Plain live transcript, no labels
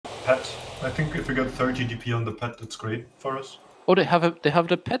pet. I think if we get 30 DP on the pet, that's great for us. Oh, they have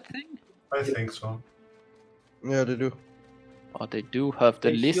the pet thing? I think so. Yeah, they do. Oh, they do have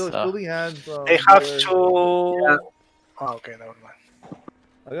the Lisa. Shielding hands. They have where- to. Yeah. Oh, okay, never mind.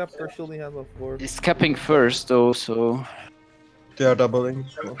 I got first shielding hands on floor. It's capping first though, so They are doubling.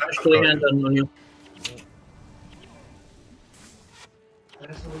 So. Shielding hand on you.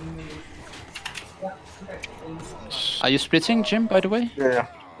 are you splitting, Jim? By the way. Yeah.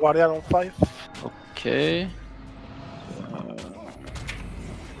 Warrior on 5. Okay.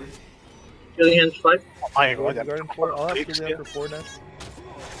 Shielding hands 5. Oh my god, yeah. Guardian 4. I'll have Big shielding hand for 4 next.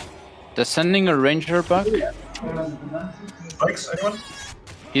 They're sending a ranger back. Spikes, anyone?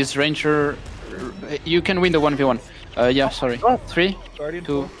 He's ranger. You can win the 1v1. Yeah, sorry. 3, Guardian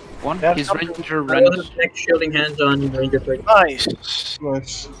 2, 1. Yeah, He's something. ranger I will ran. have next shielding hands on Ranger 3. Nice.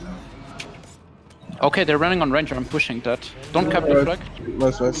 Nice. Okay, they're running on ranger. I'm pushing that. Don't cap the flag.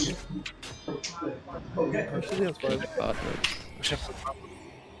 Nice, nice. Shielding hands 5. Bad words.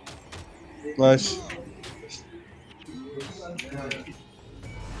 Nice.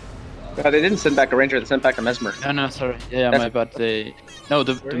 They didn't send back a ranger, they sent back a mesmer. No, sorry. Yeah, my bad. They. No,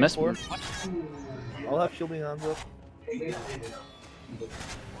 the Guardian mesmer. 4. I'll have shielding hands up.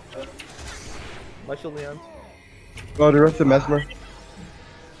 My shielding hands. Oh, the rest of Mesmer.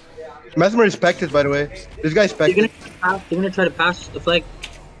 Mesmer is packed, by the way. This guy's packed. You're gonna try to pass the flag.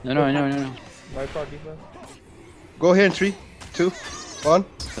 No. My pro defense. Go here in 3, 2, 1.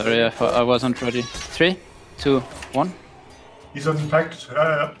 Sorry, I wasn't ready. 3, 2, 1. He's unpacked.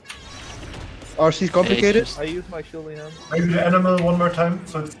 RC's complicated. I use my shielding hands. Maybe the animal one more time,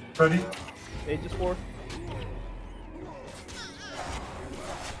 so it's ready. Aegis 4.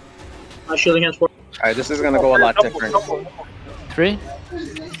 Shielding hands 4. Alright, this is gonna go a lot different. 3,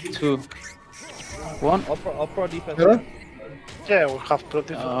 2, 1. I'll pro defense. Yeah? Yeah, we have pro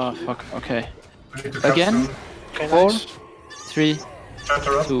defense. Oh fuck. Okay. We need to cap Again? soon. Okay, 4, nice. 3,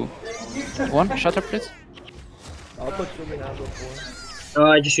 Shatter up. 2, 1. Shut up, please. I'll put shielding hands on 4.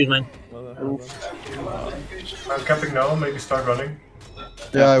 I just used mine. I'm capping now, maybe start running.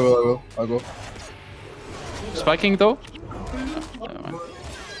 Yeah, I will. I'll go. Spiking though.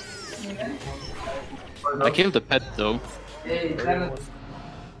 I killed the pet though.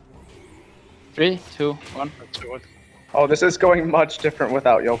 3, 2, 1. That's good. Oh, this is going much different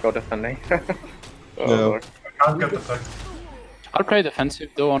without Yoko defending. Oh, Yeah. Lord. I can't get the flag. I'll play defensive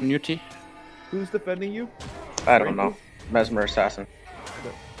though on UT. Who's defending you? I don't know. Mesmer assassin.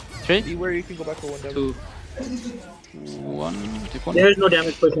 3, Be where you can go back for 1 damage. 2, 1. Deep 1. There's no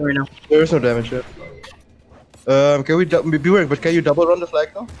damage pushing right now. There is no damage yet. Can we beware, but can you double run the flag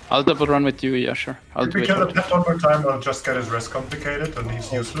now? I'll double run with you. Yeah, sure. I'll If do we it. kill the pet one more time, I'll just get his rest complicated and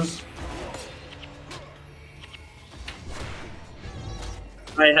he's useless.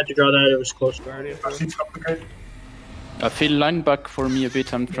 I had to draw that, it was close. Guardian 4. He's complicated. I feel line back for me a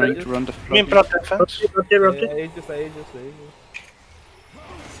bit. I'm trying to run the Mean flag. pro defense. Aegis.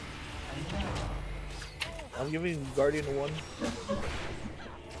 I'm giving Guardian 1.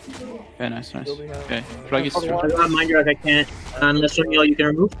 Okay, nice. Shielding hands. Okay, flag is I through. got mind drag, I can't. Unless something else you can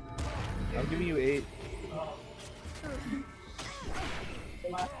remove. I'm giving you 8.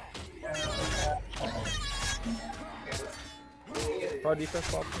 Pro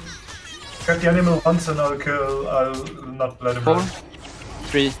defense option. Get the animal once and I'll not let him 4, run.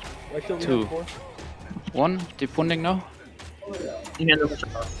 3, My shielding Two. hands 4. 1. Deep wounding now.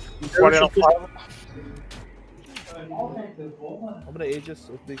 Warrior on 5. I'm gonna Aegis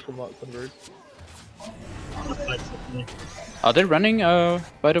if they converge. Are they running?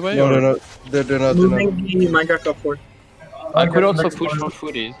 By the way. No, or- they're not. They're not. Moving the mind drag up forward. I could I'll also get the push next for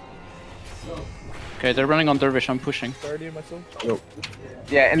foodies. Okay, they're running on Dervish. I'm pushing. Guardian myself.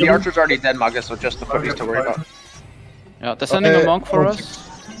 Yeah, and the archer's already dead, Magus, so just the I'll footies get to the worry flag. about. Yeah, they're sending a Okay, monk for oh, us.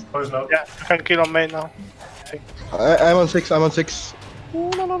 Poison out. Yeah, you can kill on main now. I'm on 6. I'm on 6.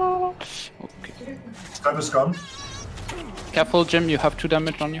 Okay. Stab is gone. Careful, Jim. You have 2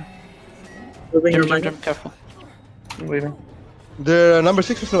 damage on you. Moving your Jim, mind Jim, drag. careful. I'm leaving. The number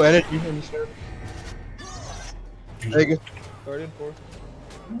 6 has no energy. Take it. Guardian 4.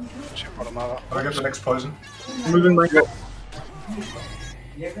 I'll get the next poison. Moving mind drag.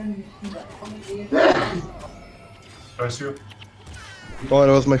 Bless you. Oh,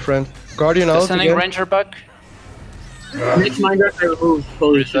 that was my friend. Guardian They're out sending again. ranger back. Next mind drag I removed.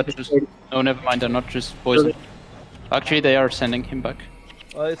 Holy Is that shit. just... No, never mind. They're not just poison. Actually, they are sending him back.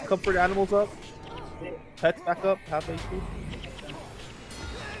 It's comfort animals up. Pets back up. Half HP.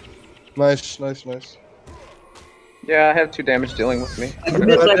 Nice. Yeah, I have 2 damage dealing with me. Up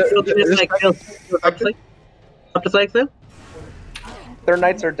the flag, Phil. Up the flag, Phil. Their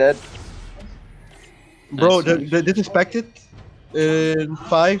knights are dead. Bro, Nice. this is packed in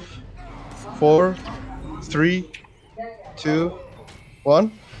 5, 4, 3, 2,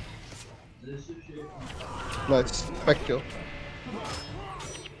 1. Nice. Back kill.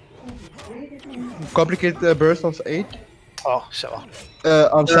 Complicated burst on 8. Oh, ça va.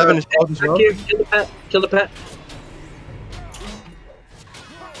 On 7 is out as well. Kill the pet. Kill the pet.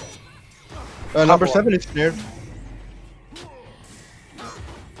 Number 7 is snared.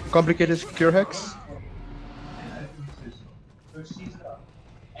 Complicated cure hex.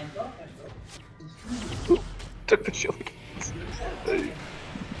 Took the shield.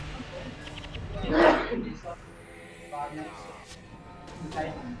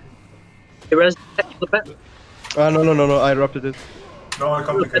 The res. Kill the pet. No, I erupted it. No, I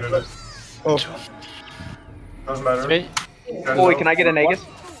complicated it. Oh, Doesn't matter. 3. Boy, can I get an Aegis?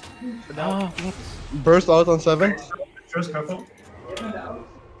 Oh, what? burst out on 7. Just careful. Yeah,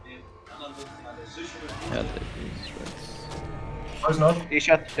 that is right. Oh, it's not. He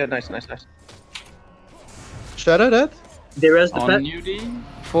shot. Yeah, nice. Shadow that? They res the On pet.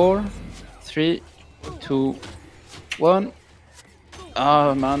 UD. 4, 3, 2, 1.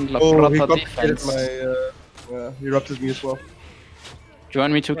 Oh man, La Oh, he Prata complicated defense. my. He erupted me as well. Do you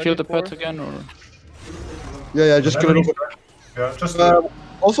want me to kill the pet again or? Yeah, just kill it over. Yeah, just.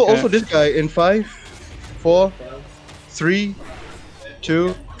 Also this guy in 5, 4, 3,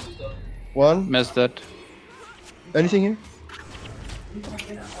 2, 1. Mess that. Anything here?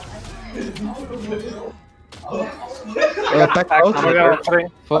 Pack out. We got 3.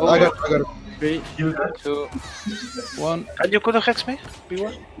 4, I got it. 3, Heal that. 2, 1. Can you could have hex me?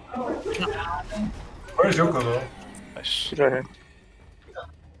 B1? Where is Yoko though? Nice. She's right here.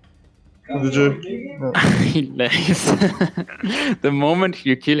 Did you? He lays. The moment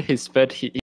you kill his pet, he